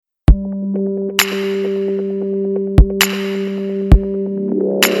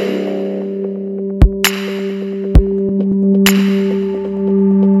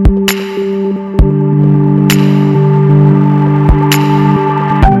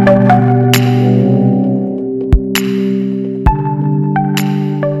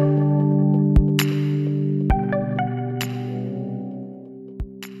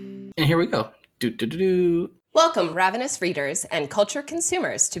Do-do-do-do. Welcome, ravenous readers and culture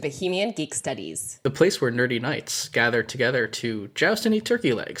consumers, to Bohemian Geek Studies. The place where nerdy knights gather together to joust and eat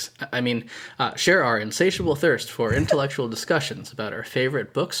turkey legs. Share our insatiable thirst for intellectual discussions about our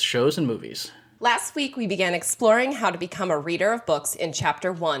favorite books, shows, and movies. Last week, we began exploring how to become a reader of books in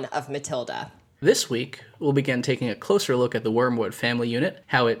Chapter 1 of Matilda. This week, we'll begin taking a closer look at the Wormwood family unit,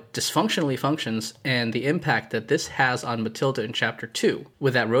 how it dysfunctionally functions, and the impact that this has on Matilda in Chapter 2.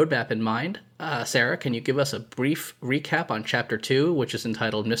 With that roadmap in mind, Sarah, can you give us a brief recap on Chapter 2, which is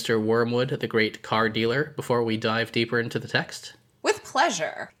entitled Mr. Wormwood, the Great Car Dealer, before we dive deeper into the text? With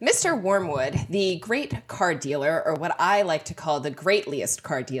pleasure. Mr. Wormwood, the great car dealer, or what I like to call the greatliest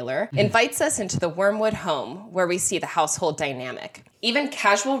car dealer, invites us into the Wormwood home, where we see the household dynamic. Even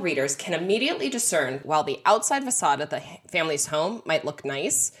casual readers can immediately discern, while the outside facade of the family's home might look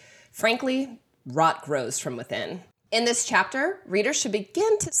nice, frankly, rot grows from within. In this chapter, readers should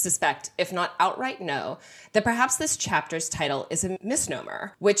begin to suspect, if not outright know, that perhaps this chapter's title is a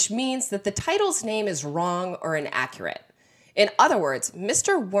misnomer, which means that the title's name is wrong or inaccurate. In other words,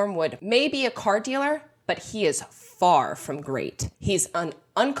 Mr. Wormwood may be a car dealer, but he is far from great. He's an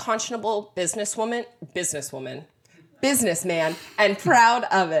unconscionable businessman, and proud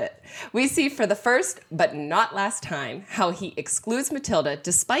of it. We see for the first, but not last time, how he excludes Matilda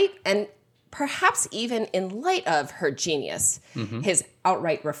despite and perhaps even in light of her genius, his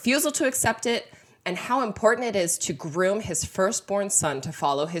outright refusal to accept it, and how important it is to groom his firstborn son to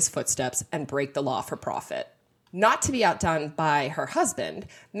follow his footsteps and break the law for profit. Not to be outdone by her husband,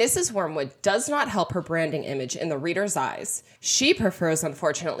 Mrs. Wormwood does not help her branding image in the reader's eyes. She prefers,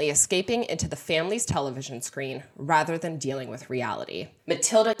 unfortunately, escaping into the family's television screen rather than dealing with reality.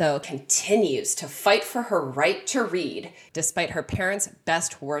 Matilda, though, continues to fight for her right to read, despite her parents'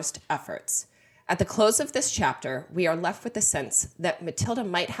 best-worst efforts. At the close of this chapter, we are left with the sense that Matilda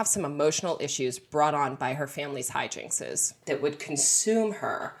might have some emotional issues brought on by her family's hijinkses that would consume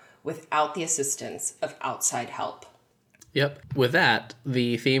her without the assistance of outside help. Yep. With that,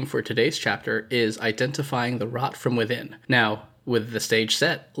 the theme for today's chapter is identifying the rot from within. Now, with the stage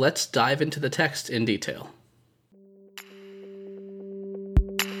set, let's dive into the text in detail.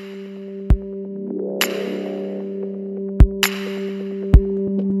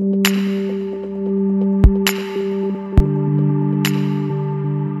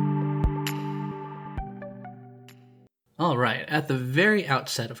 Alright, at the very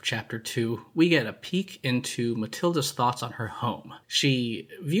outset of Chapter 2, we get a peek into Matilda's thoughts on her home. She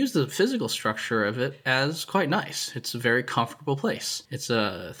views the physical structure of it as quite nice. It's a very comfortable place. It's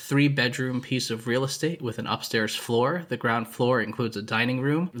a 3-bedroom piece of real estate with an upstairs floor. The ground floor includes a dining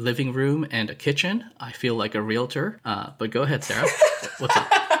room, living room, and a kitchen. I feel like a realtor. But go ahead, Sarah. What's up?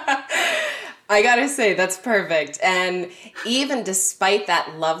 I gotta say, that's perfect. And even despite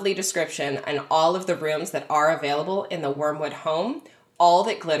that lovely description and all of the rooms that are available in the Wormwood home, all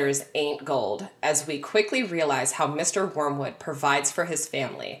that glitters ain't gold, as we quickly realize how Mr. Wormwood provides for his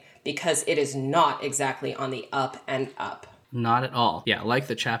family, because it is not exactly on the up and up. Not at all. Yeah, like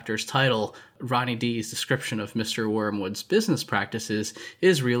the chapter's title, Ronnie D's description of Mr. Wormwood's business practices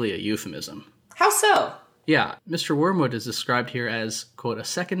is really a euphemism. How so? Yeah, Mr. Wormwood is described here as, quote,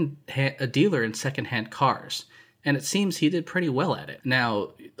 a dealer in second-hand cars, and it seems he did pretty well at it. Now,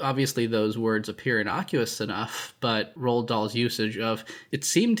 obviously those words appear innocuous enough, but Roald Dahl's usage of "it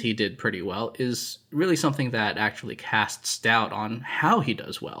seemed he did pretty well" is really something that actually casts doubt on how he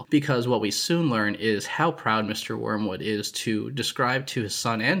does well, because what we soon learn is how proud Mr. Wormwood is to describe to his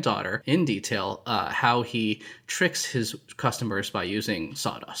son and daughter in detail how he tricks his customers by using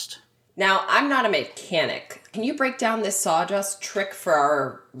sawdust. Now, I'm not a mechanic. Can you break down this sawdust trick for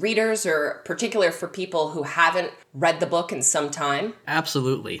our readers, or particular for people who haven't read the book in some time?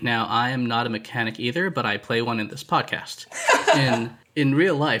 Absolutely. Now, I am not a mechanic either, but I play one in this podcast. In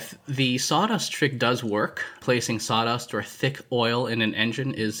real life, the sawdust trick does work. Placing sawdust or thick oil in an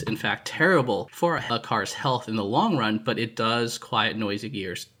engine is, in fact, terrible for a car's health in the long run, but it does quiet noisy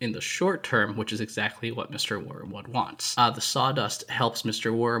gears in the short term, which is exactly what Mr. Wormwood wants. The sawdust helps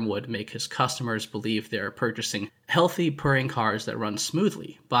Mr. Wormwood make his customers believe they're purchasing healthy, purring cars that run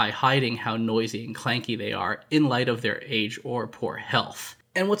smoothly by hiding how noisy and clanky they are in light of their age or poor health.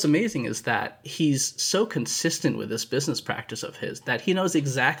 And what's amazing is that he's so consistent with this business practice of his that he knows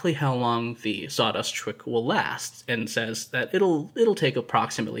exactly how long the sawdust trick will last, and says that it'll take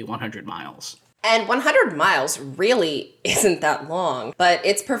approximately 100 miles. And 100 miles really isn't that long, but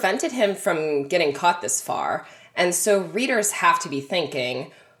it's prevented him from getting caught this far. And so readers have to be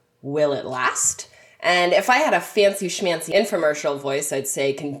thinking, will it last? And if I had a fancy schmancy infomercial voice, I'd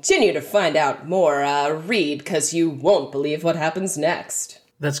say, continue to find out more, read, because you won't believe what happens next.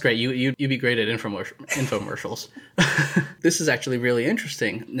 That's great. You'd be great at infomercials. This is actually really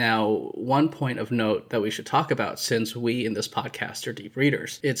interesting. Now, one point of note that we should talk about, since we in this podcast are deep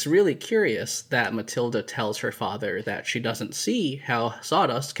readers, it's really curious that Matilda tells her father that she doesn't see how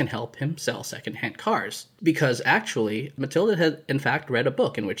sawdust can help him sell secondhand cars. Because actually, Matilda had in fact read a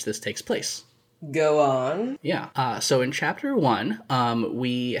book in which this takes place. Go on. Yeah. So in chapter 1,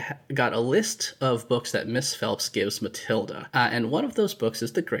 we got a list of books that Miss Phelps gives Matilda. And one of those books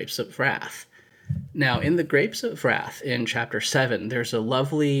is The Grapes of Wrath. Now, in The Grapes of Wrath, in chapter 7, there's a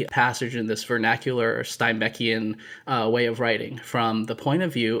lovely passage in this vernacular Steinbeckian way of writing from the point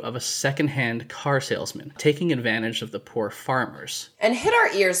of view of a secondhand car salesman taking advantage of the poor farmers. And hit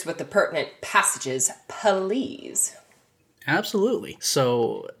our ears with the pertinent passages, please. Absolutely.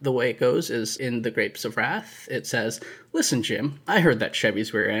 So the way it goes is in The Grapes of Wrath, it says, "Listen, Jim, I heard that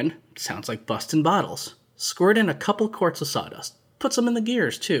Chevy's rear end sounds like busting bottles. Squirt in a couple quarts of sawdust. Put some in the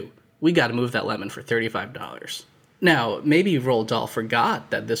gears, too. We gotta move that lemon for $35. Now, maybe Roald Dahl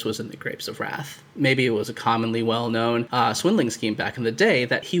forgot that this was in The Grapes of Wrath. Maybe it was a commonly well-known swindling scheme back in the day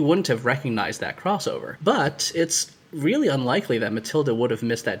that he wouldn't have recognized that crossover. But it's really unlikely that Matilda would have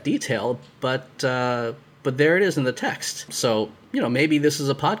missed that detail, but there it is in the text. So, maybe this is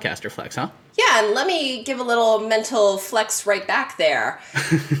a podcaster flex, huh? Yeah, and let me give a little mental flex right back there.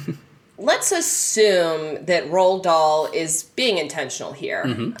 Let's assume that Roald Dahl is being intentional here.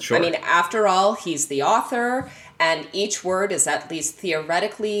 Mm-hmm, sure. I mean, after all, he's the author, and each word is, at least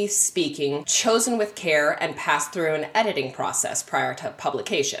theoretically speaking, chosen with care and passed through an editing process prior to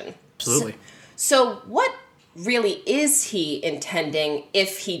publication. Absolutely. So what really is he intending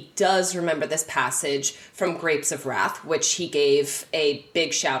if he does remember this passage from Grapes of Wrath, which he gave a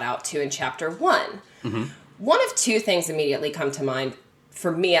big shout out to in chapter 1? Mm-hmm. One of two things immediately come to mind,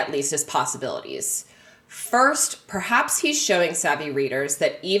 for me at least, as possibilities. First, perhaps he's showing savvy readers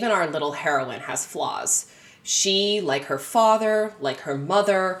that even our little heroine has flaws. She, like her father, like her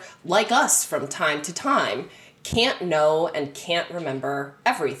mother, like us from time to time, can't know and can't remember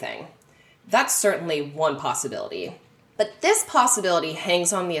everything. That's certainly one possibility. But this possibility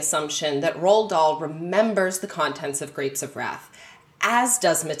hangs on the assumption that Roald Dahl remembers the contents of Grapes of Wrath, as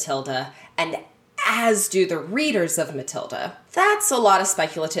does Matilda, and as do the readers of Matilda. That's a lot of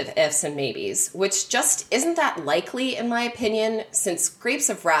speculative ifs and maybes, which just isn't that likely in my opinion, since Grapes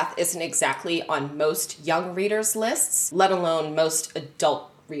of Wrath isn't exactly on most young readers' lists, let alone most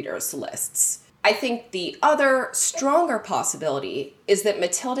adult readers' lists. I think the other, stronger possibility is that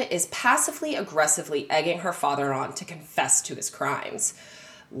Matilda is passively aggressively egging her father on to confess to his crimes.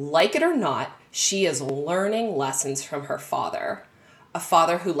 Like it or not, she is learning lessons from her father. A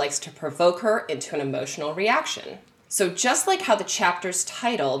father who likes to provoke her into an emotional reaction. So just like how the chapter's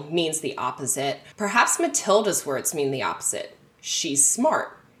title means the opposite, perhaps Matilda's words mean the opposite. She's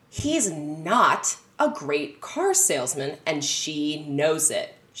smart. He's not a great car salesman, and she knows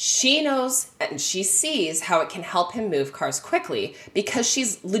it. She knows and she sees how it can help him move cars quickly because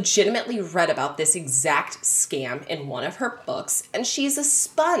she's legitimately read about this exact scam in one of her books, and she's a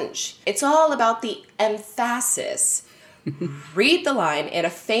sponge. It's all about the emphasis. Read the line in a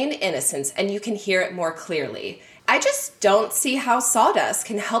feigned innocence and you can hear it more clearly. I just don't see how sawdust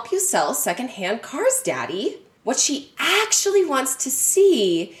can help you sell secondhand cars, Daddy. What she actually wants to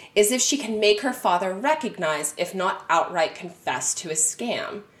see is if she can make her father recognize, if not outright confess to a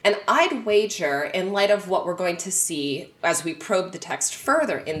scam. And I'd wager, in light of what we're going to see as we probe the text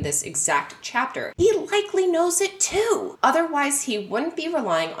further in this exact chapter, he likely knows it too. Otherwise, he wouldn't be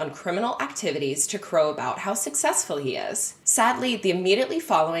relying on criminal activities to crow about how successful he is. Sadly, the immediately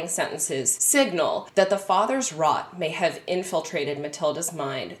following sentences signal that the father's rot may have infiltrated Matilda's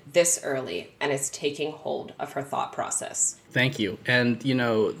mind this early and is taking hold of her thought process. Thank you. And,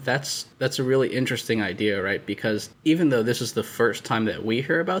 that's a really interesting idea, right? Because even though this is the first time that we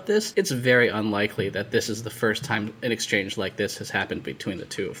hear about this, it's very unlikely that this is the first time an exchange like this has happened between the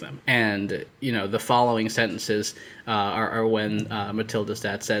two of them. And, the following sentences are when Matilda's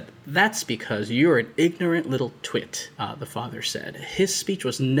dad said, "That's because you're an ignorant little twit," the father said. His speech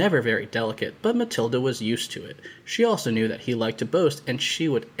was never very delicate, but Matilda was used to it. She also knew that he liked to boast, and she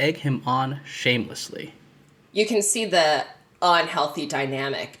would egg him on shamelessly. You can see the unhealthy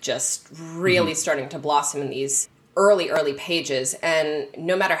dynamic just really starting to blossom in these early pages. And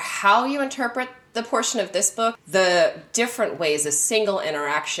no matter how you interpret the portion of this book, the different ways a single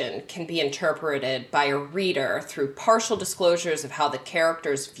interaction can be interpreted by a reader through partial disclosures of how the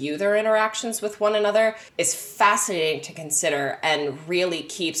characters view their interactions with one another is fascinating to consider and really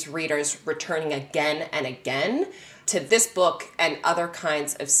keeps readers returning again and again to this book and other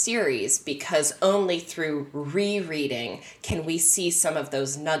kinds of series, because only through rereading can we see some of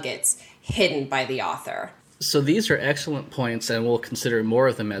those nuggets hidden by the author. So these are excellent points, and we'll consider more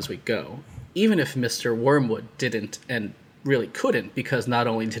of them as we go. Even if Mr. Wormwood didn't, and really couldn't, because not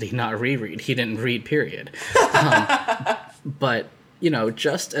only did he not reread, he didn't read, period. But,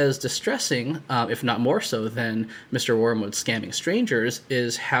 just as distressing, if not more so, than Mr. Wormwood scamming strangers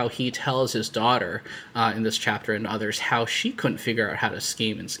is how he tells his daughter in this chapter and others how she couldn't figure out how to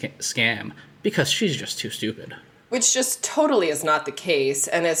scheme and scam because she's just too stupid. Which just totally is not the case,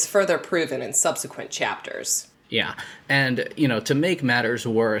 and is further proven in subsequent chapters. Yeah, and, to make matters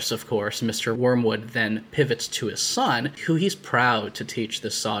worse, of course, Mr. Wormwood then pivots to his son, who he's proud to teach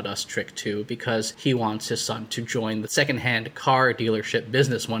the sawdust trick to because he wants his son to join the secondhand car dealership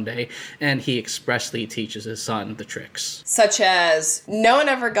business one day, and he expressly teaches his son the tricks. Such as, no one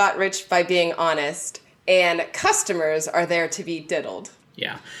ever got rich by being honest, and customers are there to be diddled.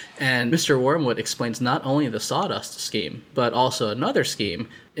 Yeah, and Mr. Wormwood explains not only the sawdust scheme, but also another scheme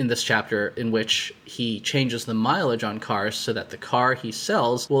in this chapter in which he changes the mileage on cars so that the car he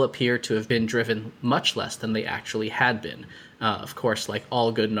sells will appear to have been driven much less than they actually had been. Of course, like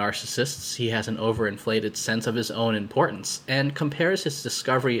all good narcissists, he has an overinflated sense of his own importance and compares his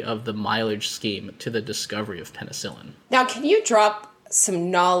discovery of the mileage scheme to the discovery of penicillin. Now, can you drop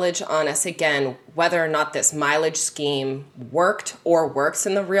some knowledge on us again, whether or not this mileage scheme worked or works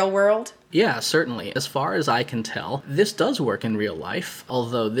in the real world? Yeah, certainly. As far as I can tell, this does work in real life,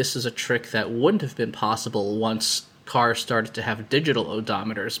 although this is a trick that wouldn't have been possible once cars started to have digital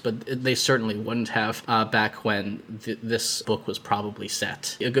odometers, but they certainly wouldn't have back when this book was probably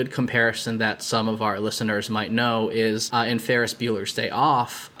set. A good comparison that some of our listeners might know is in Ferris Bueller's Day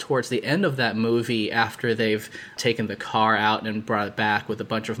Off, towards the end of that movie, after they've taken the car out and brought it back with a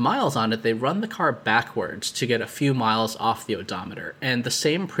bunch of miles on it, they run the car backwards to get a few miles off the odometer. And the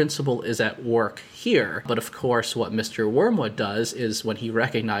same principle is at work here, but of course what Mr. Wormwood does is when he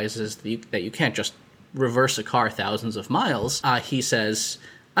recognizes that you can't just reverse a car thousands of miles, he says,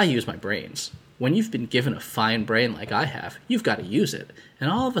 I use my brains. When you've been given a fine brain like I have, you've got to use it.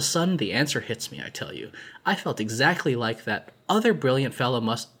 And all of a sudden, the answer hits me, I tell you. I felt exactly like that other brilliant fellow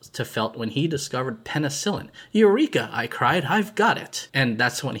must have felt when he discovered penicillin. Eureka, I cried, I've got it. And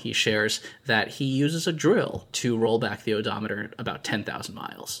that's when he shares that he uses a drill to roll back the odometer about 10,000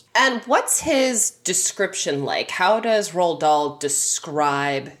 miles. And what's his description like? How does Roald Dahl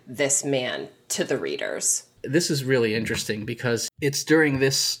describe this man to the readers? This is really interesting because it's during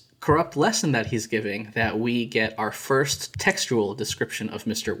this corrupt lesson that he's giving that we get our first textual description of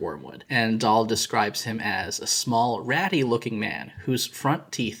Mr. Wormwood. And Dahl describes him as a small, ratty-looking man whose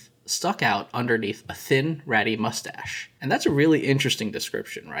front teeth stuck out underneath a thin, ratty mustache. And that's a really interesting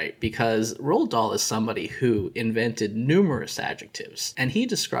description, right? Because Roald Dahl is somebody who invented numerous adjectives, and he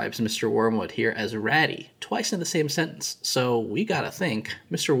describes Mr. Wormwood here as ratty, twice in the same sentence. So we gotta think,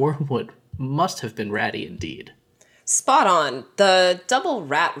 Mr. Wormwood must have been ratty indeed. Spot on. The double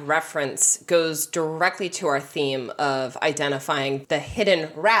rat reference goes directly to our theme of identifying the hidden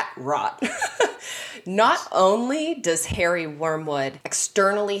rat rot. Not only does Harry Wormwood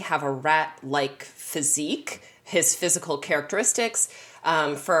externally have a rat-like physique, his physical characteristics,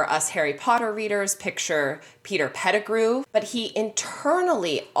 for us Harry Potter readers, picture Peter Pettigrew, but he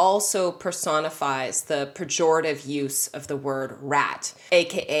internally also personifies the pejorative use of the word rat,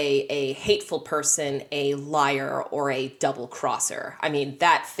 aka a hateful person, a liar, or a double-crosser. I mean,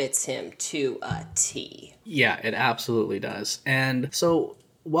 that fits him to a T. Yeah, it absolutely does. And so,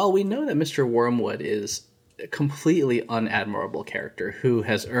 while we know that Mr. Wormwood is a completely unadmirable character who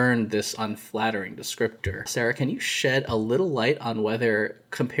has earned this unflattering descriptor, Sarah, can you shed a little light on whether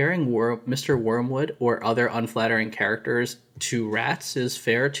comparing Mr. Wormwood or other unflattering characters to rats is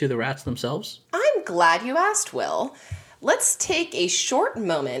fair to the rats themselves? I'm glad you asked, Will. Let's take a short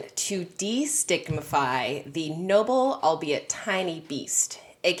moment to destigmify the noble, albeit tiny beast,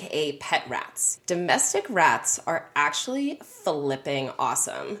 aka pet rats. Domestic rats are actually flipping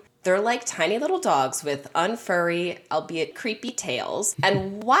awesome. They're like tiny little dogs with unfurry, albeit creepy tails.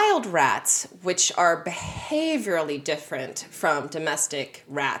 And wild rats, which are behaviorally different from domestic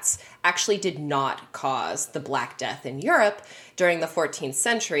rats, actually did not cause the Black Death in Europe during the 14th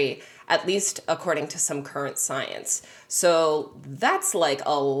century, at least according to some current science. So that's like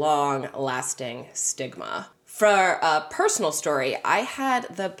a long-lasting stigma. For a personal story, I had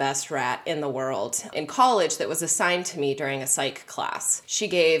the best rat in the world in college that was assigned to me during a psych class. She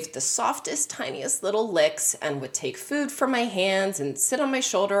gave the softest, tiniest little licks and would take food from my hands and sit on my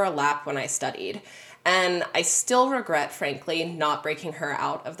shoulder or lap when I studied. And I still regret, frankly, not breaking her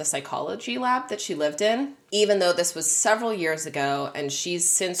out of the psychology lab that she lived in, even though this was several years ago and she's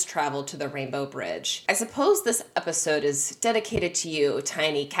since traveled to the Rainbow Bridge. I suppose this episode is dedicated to you,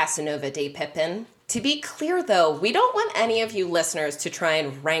 tiny Casanova de Pippin. To be clear, though, we don't want any of you listeners to try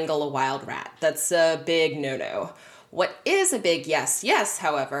and wrangle a wild rat. That's a big no-no. What is a big yes,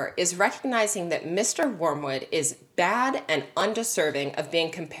 however, is recognizing that Mr. Wormwood is bad and undeserving of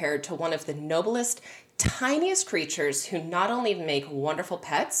being compared to one of the noblest, tiniest creatures who not only make wonderful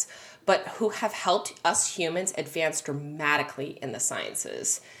pets, but who have helped us humans advance dramatically in the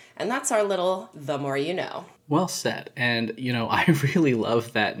sciences. And that's our little The More You Know. Well said. And, I really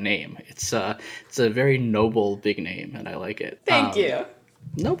love that name. It's a very noble, big name, and I like it. Thank you.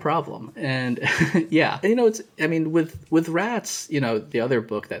 No problem. And yeah, with rats, the other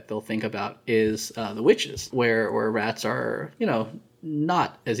book that they'll think about is The Witches, where rats are,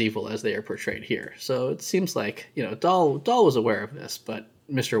 not as evil as they are portrayed here. So it seems like, Dahl was aware of this, but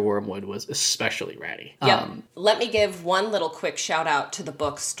Mr. Wormwood was especially ratty. Yep. Let me give one little quick shout out to the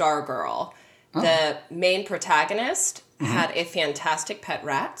book Stargirl. The main protagonist had a fantastic pet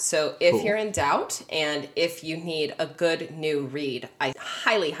rat. So if you're in doubt and if you need a good new read, I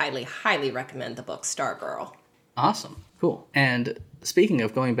highly, highly, highly recommend the book Stargirl. Awesome. Cool. And speaking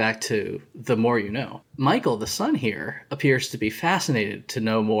of going back to The More You Know, Michael, the son here, appears to be fascinated to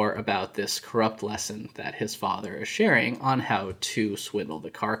know more about this corrupt lesson that his father is sharing on how to swindle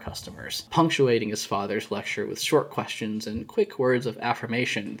the car customers, punctuating his father's lecture with short questions and quick words of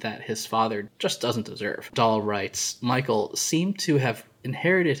affirmation that his father just doesn't deserve. Dahl writes, Michael seemed to have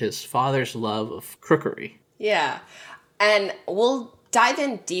inherited his father's love of crookery. Yeah. And we'll dive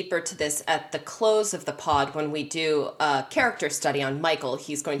in deeper to this at the close of the pod when we do a character study on Michael.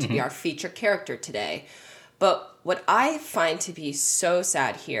 He's going to be our feature character today. But what I find to be so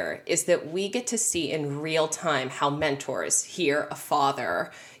sad here is that we get to see in real time how mentors, here a father,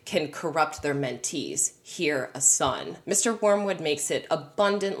 can corrupt their mentees, here a son. Mr. Wormwood makes it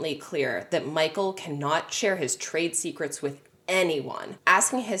abundantly clear that Michael cannot share his trade secrets with anyone,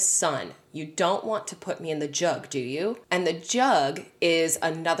 asking his son, you don't want to put me in the jug, do you? And the jug is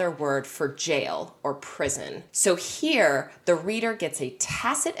another word for jail or prison. So here, the reader gets a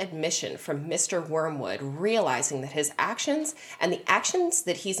tacit admission from Mr. Wormwood, realizing that his actions and the actions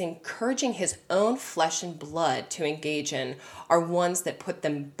that he's encouraging his own flesh and blood to engage in are ones that put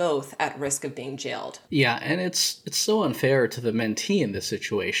them both at risk of being jailed. Yeah, and it's so unfair to the mentee in this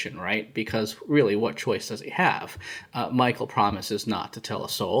situation, right? Because really, what choice does he have? Michael promises not to tell a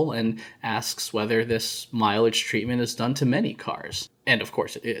soul and asks whether this mileage treatment is done to many cars. And of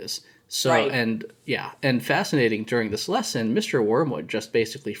course it is. So, right. And fascinating during this lesson, Mr. Wormwood just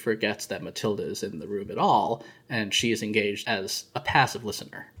basically forgets that Matilda is in the room at all, and she is engaged as a passive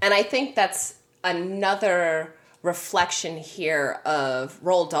listener. And I think that's another reflection here of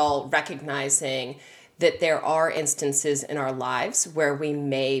Roald Dahl recognizing that there are instances in our lives where we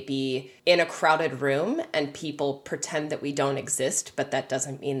may be in a crowded room and people pretend that we don't exist, but that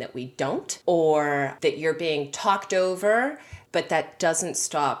doesn't mean that we don't, or that you're being talked over, but that doesn't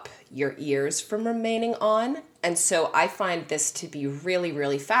stop your ears from remaining on. And so I find this to be really,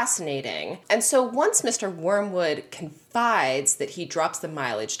 really fascinating. And so once Mr. Wormwood confides that he drops the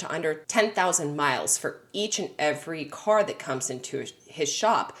mileage to under 10,000 miles for each and every car that comes into his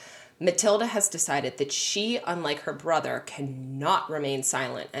shop, Matilda has decided that she, unlike her brother, cannot remain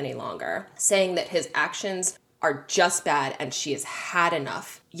silent any longer, saying that his actions are just bad and she has had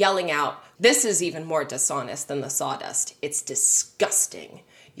enough, yelling out, "This is even more dishonest than the sawdust. It's disgusting.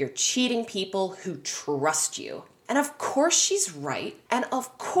 You're cheating people who trust you." And of course she's right. And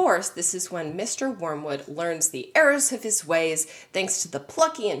of course this is when Mr. Wormwood learns the errors of his ways thanks to the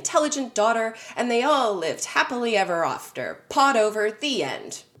plucky, intelligent daughter, and they all lived happily ever after. Pod over, the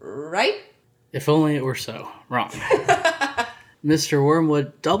end. Right? If only it were so. Wrong. Mr.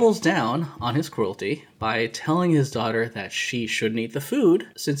 Wormwood doubles down on his cruelty by telling his daughter that she shouldn't eat the food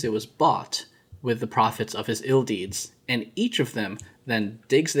since it was bought with the profits of his ill deeds, and each of them then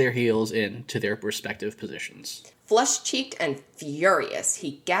digs their heels in to their respective positions. Flush-cheeked and furious,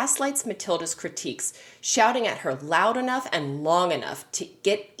 he gaslights Matilda's critiques, shouting at her loud enough and long enough to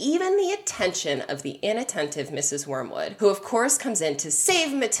get even the attention of the inattentive Mrs. Wormwood, who of course comes in to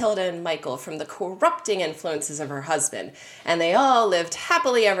save Matilda and Michael from the corrupting influences of her husband. And they all lived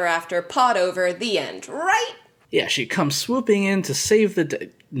happily ever after, pod over, the end, right? Yeah, she comes swooping in to save the day.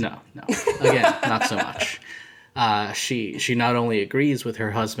 No. Again, not so much. She not only agrees with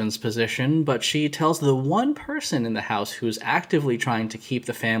her husband's position, but she tells the one person in the house who's actively trying to keep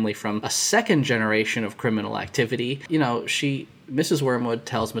the family from a second generation of criminal activity. Mrs. Wormwood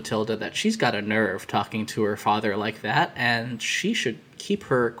tells Matilda that she's got a nerve talking to her father like that, and she should keep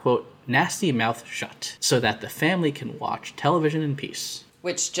her, quote, nasty mouth shut so that the family can watch television in peace.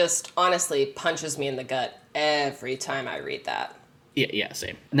 Which just honestly punches me in the gut every time I read that. Yeah,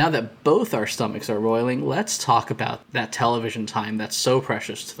 same. Now that both our stomachs are roiling, let's talk about that television time that's so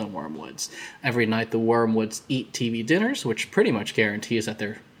precious to the Wormwoods. Every night the Wormwoods eat TV dinners, which pretty much guarantees that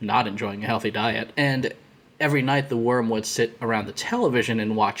they're not enjoying a healthy diet. And every night the Wormwoods sit around the television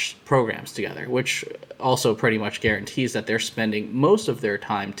and watch programs together, which also pretty much guarantees that they're spending most of their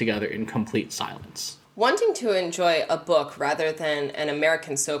time together in complete silence. Wanting to enjoy a book rather than an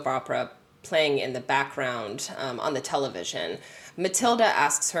American soap opera playing in the background on the television, Matilda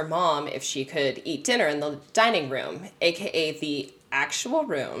asks her mom if she could eat dinner in the dining room, aka the actual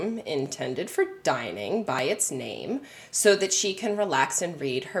room intended for dining by its name, so that she can relax and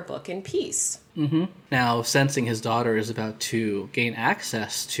read her book in peace. Mm-hmm. Now, sensing his daughter is about to gain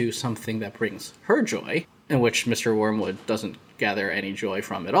access to something that brings her joy, in which Mr. Wormwood doesn't gather any joy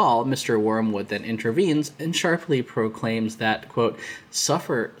from at all, Mr. Wormwood then intervenes and sharply proclaims that, quote,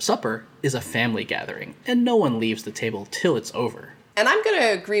 supper is a family gathering, and no one leaves the table till it's over. And I'm going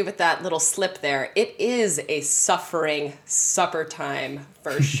to agree with that little slip there. It is a suffering supper time,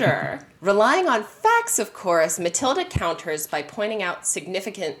 for sure. Relying on facts, of course, Matilda counters by pointing out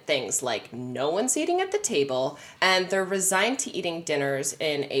significant things like no one's eating at the table, and they're resigned to eating dinners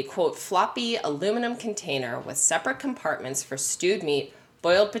in a, quote, floppy aluminum container with separate compartments for stewed meat,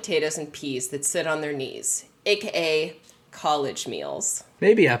 boiled potatoes, and peas that sit on their knees, aka college meals.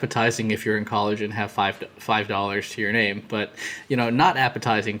 Maybe appetizing if you're in college and have $5 to your name, but, not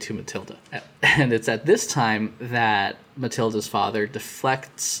appetizing to Matilda. And it's at this time that Matilda's father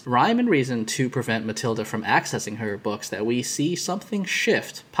deflects rhyme and reason to prevent Matilda from accessing her books that we see something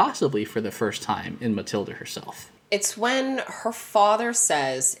shift, possibly for the first time, in Matilda herself. It's when her father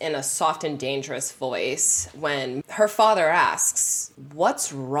says in a soft and dangerous voice, when her father asks,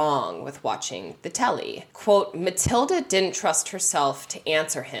 "What's wrong with watching the telly?" Quote, Matilda didn't trust herself to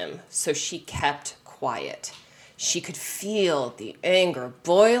answer him, so she kept quiet. She could feel the anger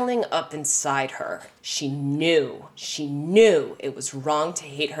boiling up inside her. She knew it was wrong to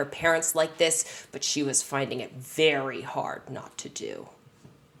hate her parents like this, but she was finding it very hard not to do.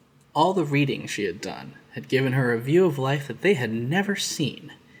 All the reading she had done had given her a view of life that they had never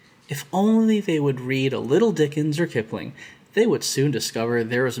seen. If only they would read a little Dickens or Kipling, they would soon discover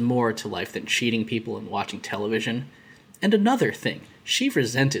there was more to life than cheating people and watching television. And another thing, she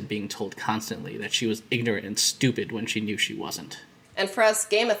resented being told constantly that she was ignorant and stupid when she knew she wasn't. And for us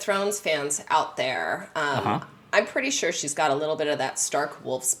Game of Thrones fans out there, I'm pretty sure she's got a little bit of that Stark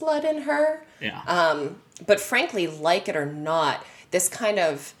wolf's blood in her. Yeah. But frankly, like it or not, this kind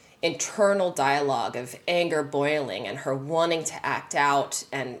of internal dialogue of anger boiling and her wanting to act out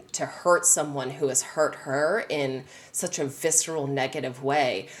and to hurt someone who has hurt her in such a visceral, negative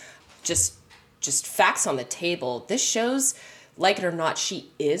way. Just facts on the table. This shows, like it or not, she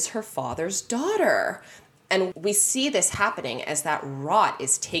is her father's daughter. And we see this happening as that rot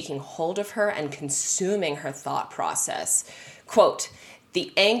is taking hold of her and consuming her thought process. Quote,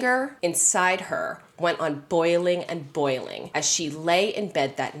 the anger inside her went on boiling and boiling. As she lay in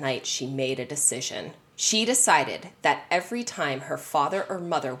bed that night, she made a decision. She decided that every time her father or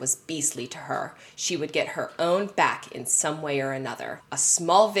mother was beastly to her, she would get her own back in some way or another. A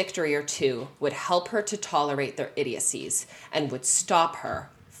small victory or two would help her to tolerate their idiocies and would stop her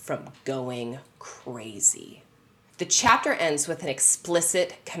from going crazy. The chapter ends with an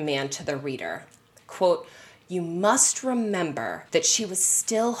explicit command to the reader. Quote, you must remember that she was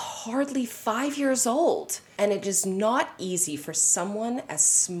still hardly 5 years old, and it is not easy for someone as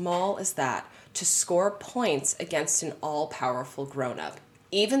small as that to score points against an all-powerful grown-up.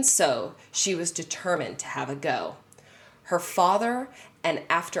 Even so, she was determined to have a go. Her father, and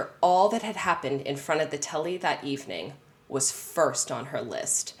after all that had happened in front of the telly that evening, was first on her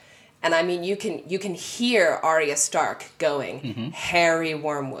list. And I mean, you can hear Arya Stark going, Harry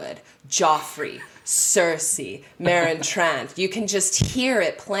Wormwood, Joffrey, Cersei, Meryn Trant. You can just hear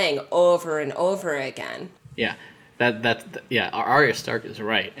it playing over and over again. Yeah, Arya Stark is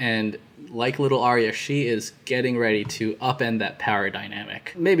right. And like little Arya, she is getting ready to upend that power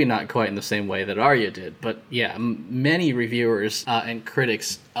dynamic. Maybe not quite in the same way that Arya did, but yeah, many reviewers and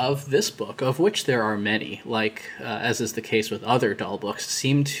critics of this book, of which there are many, like as is the case with other Dahl books,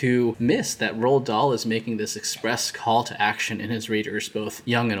 seem to miss that Roald Dahl is making this express call to action in his readers, both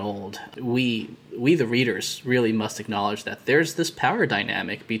young and old. We we the readers really must acknowledge that there's this power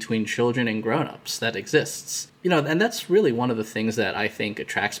dynamic between children and grown-ups that exists. And that's really one of the things that I think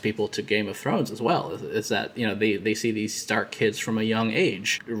attracts people to Game of Thrones as well, is that, they see these Stark kids from a young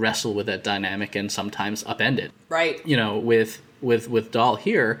age wrestle with that dynamic and sometimes upend it. Right. With Dahl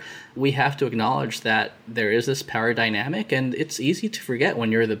here, we have to acknowledge that there is this power dynamic, and it's easy to forget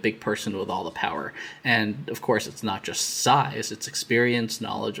when you're the big person with all the power. And of course, it's not just size, it's experience,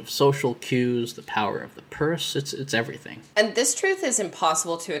 knowledge of social cues, the power of the purse, it's everything. And this truth is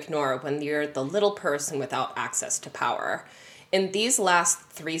impossible to ignore when you're the little person without access to power. In these last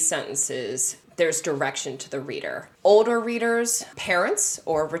 3 sentences, there's direction to the reader. Older readers, parents,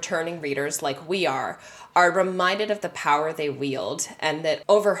 or returning readers like we are reminded of the power they wield and that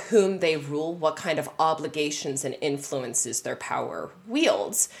over whom they rule, what kind of obligations and influences their power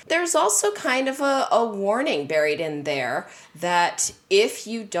wields. There's also kind of a warning buried in there that if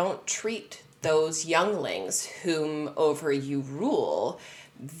you don't treat those younglings whom over you rule,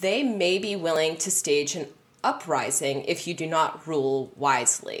 they may be willing to stage an uprising if you do not rule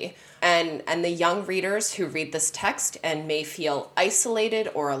wisely. And the young readers who read this text and may feel isolated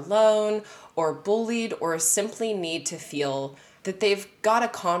or alone or bullied or simply need to feel that they've got a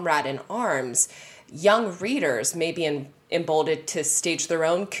comrade in arms, young readers may be emboldened to stage their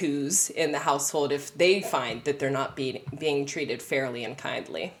own coups in the household if they find that they're not being treated fairly and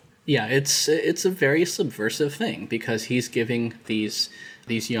kindly. Yeah, it's a very subversive thing because he's giving these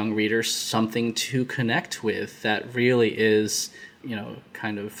young readers something to connect with that really is,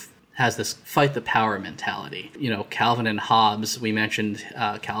 kind of has this fight the power mentality. Calvin and Hobbes, we mentioned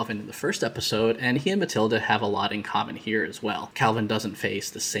Calvin in the first episode, and he and Matilda have a lot in common here as well. Calvin doesn't face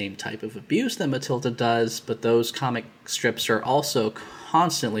the same type of abuse that Matilda does, but those comic strips are also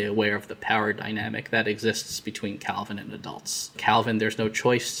constantly aware of the power dynamic that exists between Calvin and adults. Calvin, there's no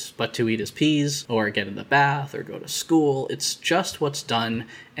choice but to eat his peas, or get in the bath, or go to school. It's just what's done,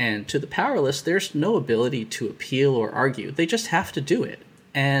 and to the powerless, there's no ability to appeal or argue. They just have to do it.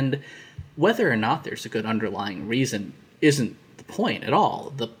 And whether or not there's a good underlying reason isn't the point at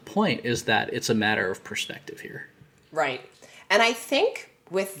all. The point is that it's a matter of perspective here. Right. And I think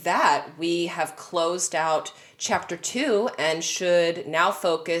with that, we have closed out chapter 2 and should now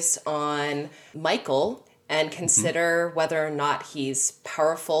focus on Michael and consider whether or not he's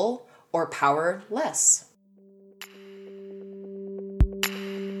powerful or powerless.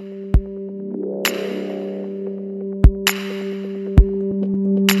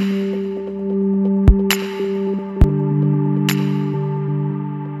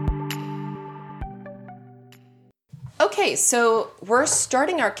 Okay, so we're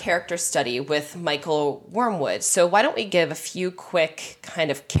starting our character study with Michael Wormwood. So why don't we give a few quick kind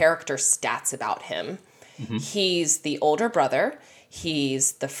of character stats about him? Mm-hmm. He's the older brother,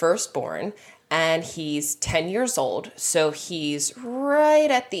 he's the firstborn, and he's 10 years old. So he's right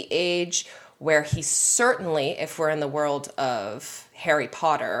at the age where he certainly, if we're in the world of Harry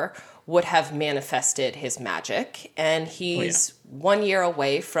Potter, would have manifested his magic. And he's 1 year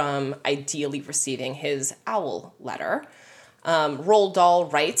away from ideally receiving his owl letter. Roald Dahl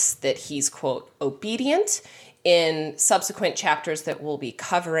writes that he's, quote, obedient. In subsequent chapters that we'll be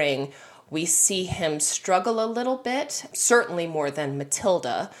covering, we see him struggle a little bit, certainly more than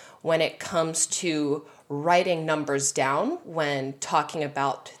Matilda, when it comes to writing numbers down when talking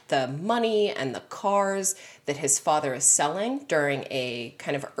about the money and the cars that his father is selling during a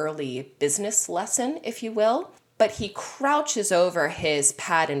kind of early business lesson, if you will. But he crouches over his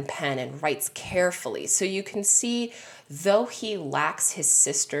pad and pen and writes carefully. So you can see, though he lacks his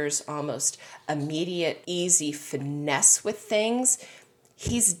sister's almost immediate, easy finesse with things,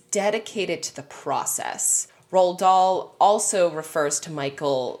 he's dedicated to the process. Roald Dahl also refers to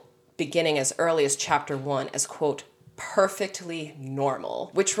Michael beginning as early as chapter 1 as, quote, perfectly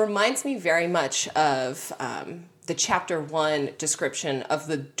normal, which reminds me very much of the chapter 1 description of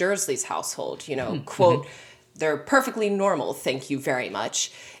the Dursleys' household, quote, they're perfectly normal, thank you very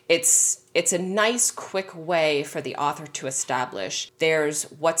much. It's a nice, quick way for the author to establish there's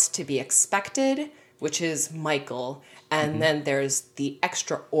what's to be expected, which is Michael, and then there's the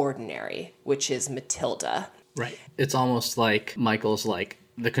extraordinary, which is Matilda. Right. It's almost like Michael's like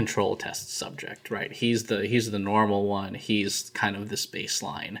the control test subject, right? He's the normal one. He's kind of this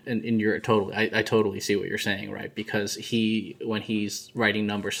baseline. And you're I totally see what you're saying, right? Because when he's writing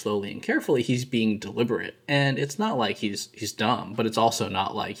numbers slowly and carefully, he's being deliberate. And it's not like he's dumb, but it's also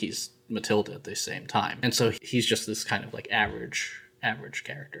not like he's Matilda at the same time. And so he's just this kind of like average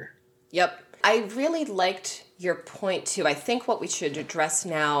character. Yep. I really liked your point too. I think what we should address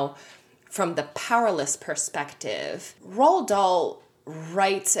now from the powerless perspective, Roald Dahl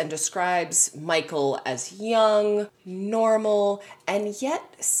writes and describes Michael as young, normal, and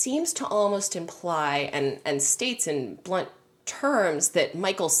yet seems to almost imply and states in blunt terms that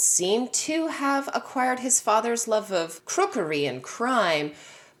Michael seemed to have acquired his father's love of crookery and crime.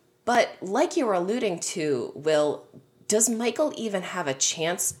 But like you were alluding to, Will, does Michael even have a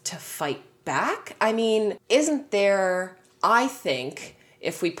chance to fight back? I mean, isn't there, I think,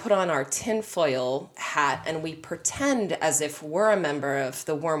 if we put on our tinfoil hat and we pretend as if we're a member of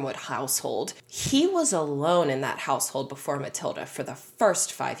the Wormwood household, he was alone in that household before Matilda for the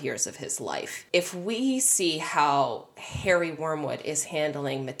first 5 years of his life. If we see how Harry Wormwood is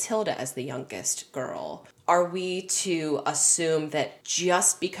handling Matilda as the youngest girl, are we to assume that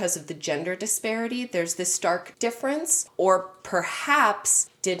just because of the gender disparity, there's this stark difference? Or perhaps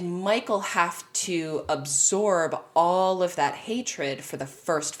did Michael have to absorb all of that hatred for the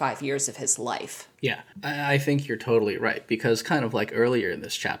first 5 years of his life? Yeah, I think you're totally right, because kind of like earlier in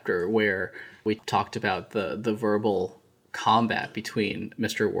this chapter where we talked about the verbal combat between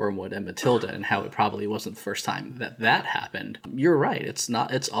Mr. Wormwood and Matilda and how it probably wasn't the first time that happened. You're right.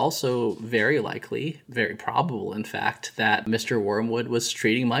 It's also very likely, very probable, in fact, that Mr. Wormwood was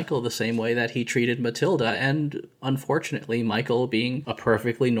treating Michael the same way that he treated Matilda. And unfortunately, Michael, being a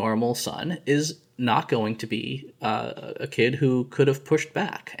perfectly normal son, is not going to be a kid who could have pushed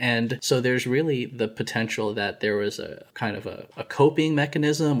back. And so there's really the potential that there was a kind of a coping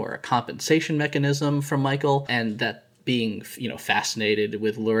mechanism or a compensation mechanism from Michael, and that being, fascinated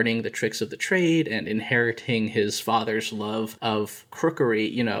with learning the tricks of the trade and inheriting his father's love of crookery,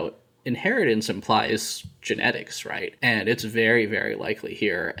 inheritance implies genetics, right? And it's very, very likely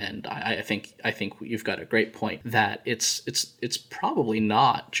here. And I think you've got a great point that it's probably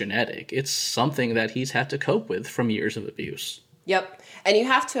not genetic. It's something that he's had to cope with from years of abuse. Yep. And you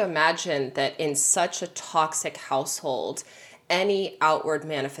have to imagine that in such a toxic household, any outward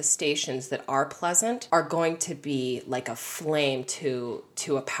manifestations that are pleasant are going to be like a flame to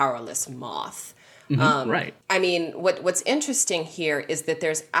a powerless moth. Right. I mean, what's interesting here is that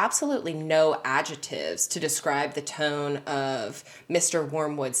there's absolutely no adjectives to describe the tone of Mr.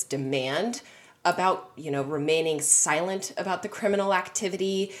 Wormwood's demand about, remaining silent about the criminal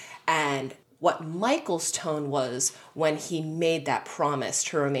activity, and what Michael's tone was when he made that promise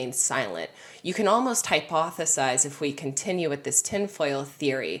to remain silent. You can almost hypothesize, if we continue with this tinfoil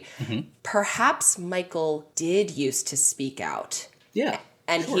theory, perhaps Michael did used to speak out. Yeah.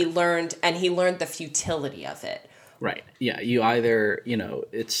 And sure. he learned the futility of it. Right. Yeah. You either,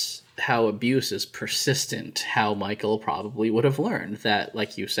 it's how abuse is persistent, how Michael probably would have learned that,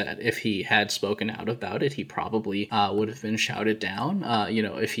 like you said, if he had spoken out about it, he probably would have been shouted down.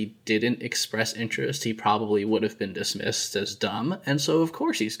 If he didn't express interest, he probably would have been dismissed as dumb. And so, of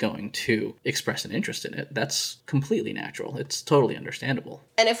course, he's going to express an interest in it. That's completely natural. It's totally understandable.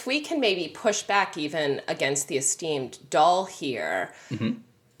 And if we can maybe push back even against the esteemed doll here,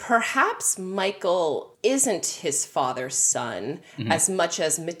 perhaps Michael isn't his father's son as much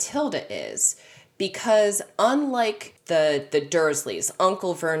as Matilda is, because unlike the Dursleys,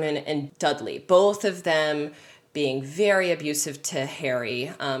 Uncle Vernon and Dudley, both of them being very abusive to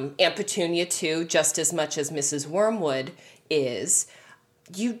Harry, Aunt Petunia too, just as much as Mrs. Wormwood is,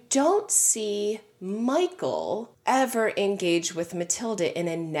 you don't see Michael ever engage with Matilda in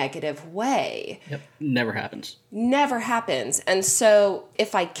a negative way. Yep. Never happens. Never happens. And so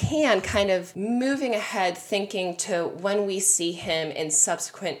if I can, kind of moving ahead, thinking to when we see him in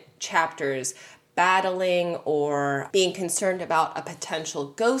subsequent chapters battling or being concerned about a potential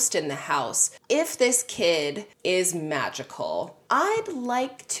ghost in the house, if this kid is magical, I'd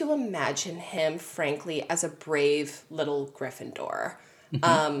like to imagine him, frankly, as a brave little Gryffindor.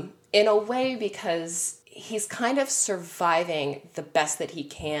 In a way, because he's kind of surviving the best that he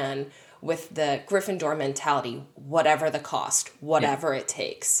can with the Gryffindor mentality, whatever the cost, whatever it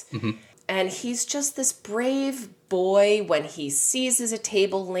takes. And he's just this brave boy. When he seizes a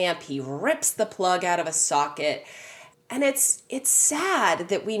table lamp, he rips the plug out of a socket. And it's sad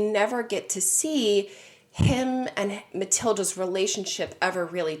that we never get to see him and Matilda's relationship ever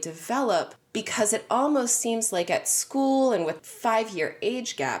really develop, because it almost seems like at school and with 5-year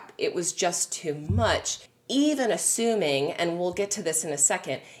age gap, it was just too much. Even assuming, and we'll get to this in a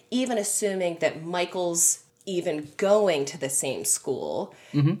second, even assuming that Michael's even going to the same school,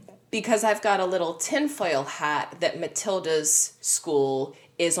 because I've got a little tinfoil hat that Matilda's school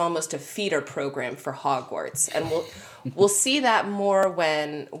is almost a feeder program for Hogwarts. And we'll see that more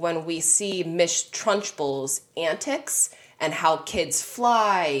when we see Miss Trunchbull's antics and how kids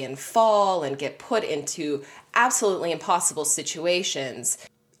fly and fall and get put into absolutely impossible situations.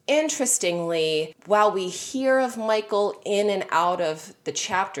 interestingly, while we hear of Michael in and out of the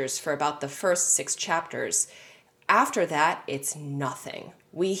chapters for about the first 6 chapters, after that, it's nothing.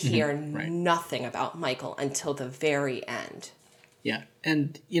 We hear nothing about Michael until the very end. Yeah,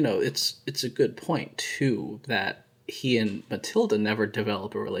 and, it's a good point, too, that he and Matilda never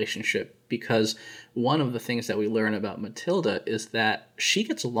develop a relationship, because one of the things that we learn about Matilda is that she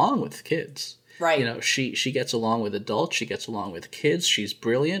gets along with kids. Right. She gets along with adults, she gets along with kids, she's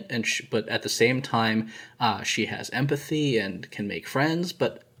brilliant, but at the same time, she has empathy and can make friends,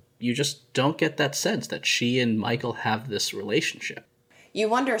 but you just don't get that sense that she and Michael have this relationship. You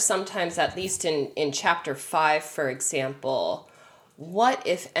wonder sometimes, at least in chapter 5, for example, what,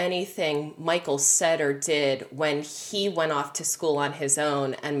 if anything, Michael said or did when he went off to school on his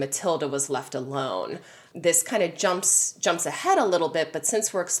own and Matilda was left alone. This kind of jumps ahead a little bit, but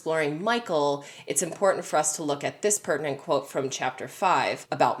since we're exploring Michael, it's important for us to look at this pertinent quote from chapter 5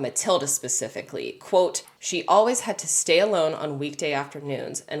 about Matilda specifically. Quote, "She always had to stay alone on weekday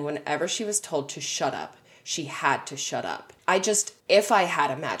afternoons, and whenever she was told to shut up, she had to shut up." If I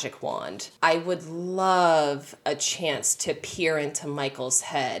had a magic wand, I would love a chance to peer into Michael's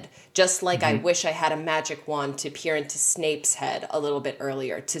head, just like I wish I had a magic wand to peer into Snape's head a little bit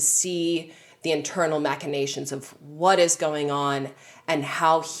earlier, to see the internal machinations of what is going on and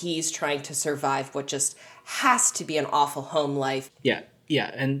how he's trying to survive what just has to be an awful home life. Yeah,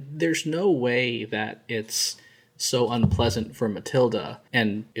 and there's no way that it's so unpleasant for Matilda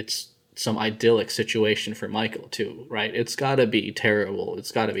and it's some idyllic situation for Michael too, right? It's got to be terrible.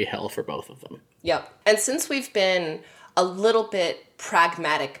 It's got to be hell for both of them. Yep. And since we've been a little bit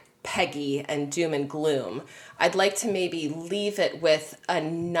pragmatic Peggy and doom and gloom, I'd like to maybe leave it with a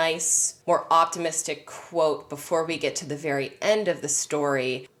nice, more optimistic quote before we get to the very end of the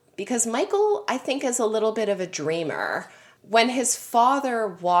story, because Michael, I think, is a little bit of a dreamer. When his father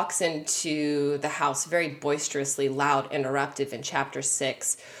walks into the house, very boisterously loud and eruptive in chapter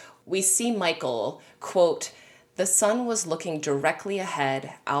 6, we see Michael, quote, "The sun was looking directly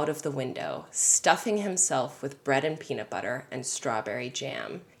ahead out of the window, stuffing himself with bread and peanut butter and strawberry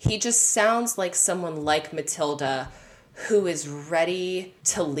jam." He just sounds like someone like Matilda who is ready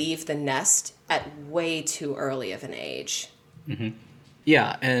to leave the nest at way too early of an age. Mm-hmm.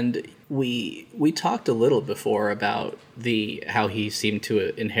 Yeah, and we talked a little before about how he seemed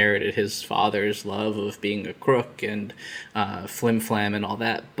to inherited his father's love of being a crook and flim-flam and all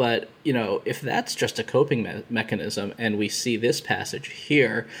that. But, if that's just a coping mechanism and we see this passage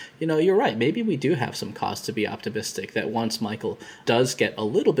here, you're right. Maybe we do have some cause to be optimistic that once Michael does get a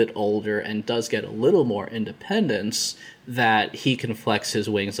little bit older and does get a little more independence, that he can flex his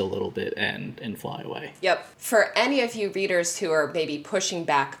wings a little bit and fly away. Yep. For any of you readers who are maybe pushing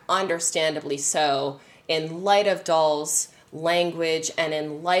back, understandably so, in light of Dahl's language and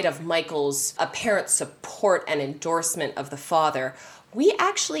in light of Michael's apparent support and endorsement of the father, we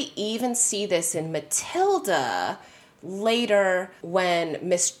actually even see this in Matilda later when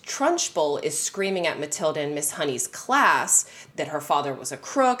Miss Trunchbull is screaming at Matilda in Miss Honey's class that her father was a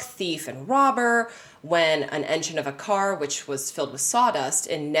crook, thief, and robber, when an engine of a car, which was filled with sawdust,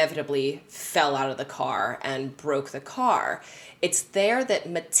 inevitably fell out of the car and broke the car. It's there that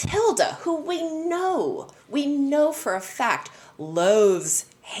Matilda, who we know for a fact, loathes,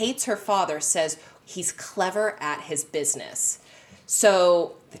 hates her father, says he's clever at his business.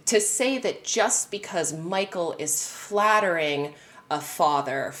 So to say that just because Michael is flattering a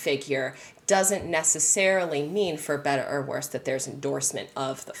father figure doesn't necessarily mean, for better or worse, that there's endorsement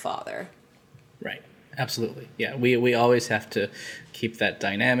of the father. Right. Absolutely. Yeah, we always have to keep that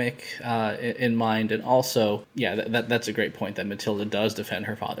dynamic in mind. And also, that's a great point that Matilda does defend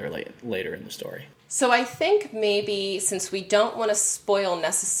her father later in the story. So I think maybe, since we don't want to spoil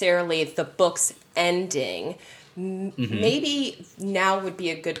necessarily the book's ending, maybe now would be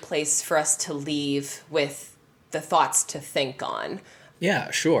a good place for us to leave with the thoughts to think on.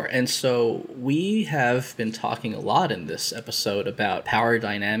 Yeah, sure. And so we have been talking a lot in this episode about power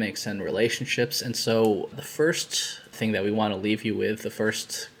dynamics and relationships. And so the first thing that we want to leave you with, the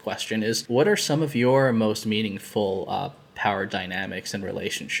first question is, what are some of your most meaningful power dynamics and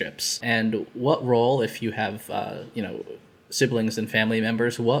relationships? And what role, if you have, siblings and family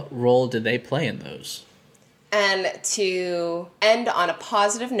members, what role did they play in those? And to end on a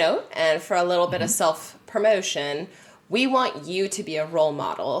positive note, and for a little bit of self-promotion, we want you to be a role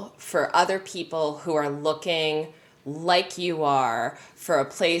model for other people who are looking like you are for a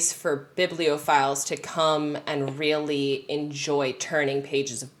place for bibliophiles to come and really enjoy turning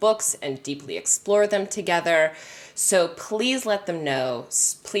pages of books and deeply explore them together. So please let them know,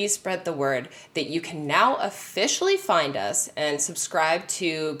 please spread the word that you can now officially find us and subscribe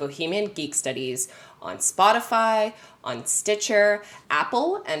to Bohemian Geek Studies on Spotify, on Stitcher,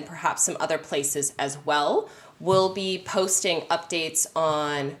 Apple, and perhaps some other places as well. We'll be posting updates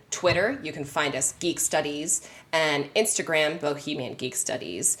on Twitter. You can find us Geek Studies, and Instagram, Bohemian Geek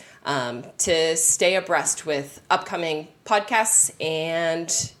Studies, to stay abreast with upcoming podcasts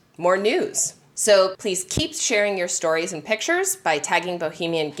and more news. So please keep sharing your stories and pictures by tagging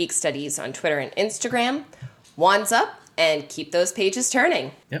Bohemian Geek Studies on Twitter and Instagram. Wands up, and keep those pages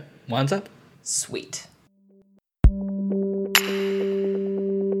turning. Yep, wands up. Sweet.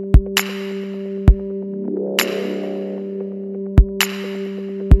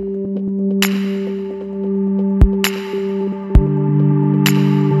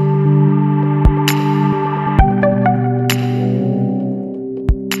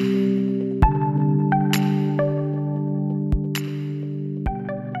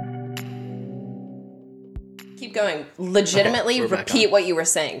 Going. Legitimately repeat what you were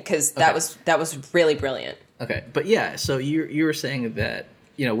saying, because that was really brilliant. Okay, but yeah, so you were saying that,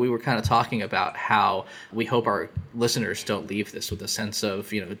 you know, we were kind of talking about how we hope our listeners don't leave this with a sense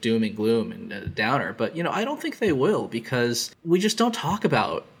of, you know, doom and gloom and a downer, but, you know, I don't think they will, because we just don't talk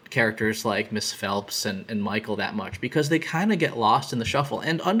about characters like Miss Phelps and Michael that much, because they kind of get lost in the shuffle,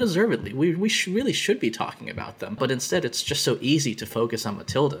 and undeservedly. We really should be talking about them, but instead it's just so easy to focus on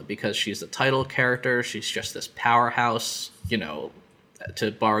Matilda because she's the title character. She's just this powerhouse, you know,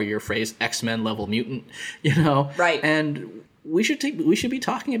 to borrow your phrase, X-Men level mutant, you know, right? And we should be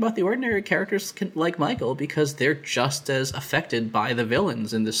talking about the ordinary characters like Michael, because they're just as affected by the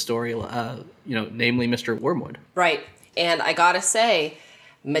villains in this story, you know, namely Mr. Wormwood. Right, and I gotta say,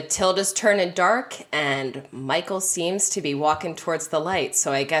 Matilda's turning dark, and Michael seems to be walking towards the light.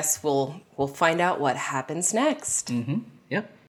 So I guess we'll find out what happens next. Mm-hmm. Yep.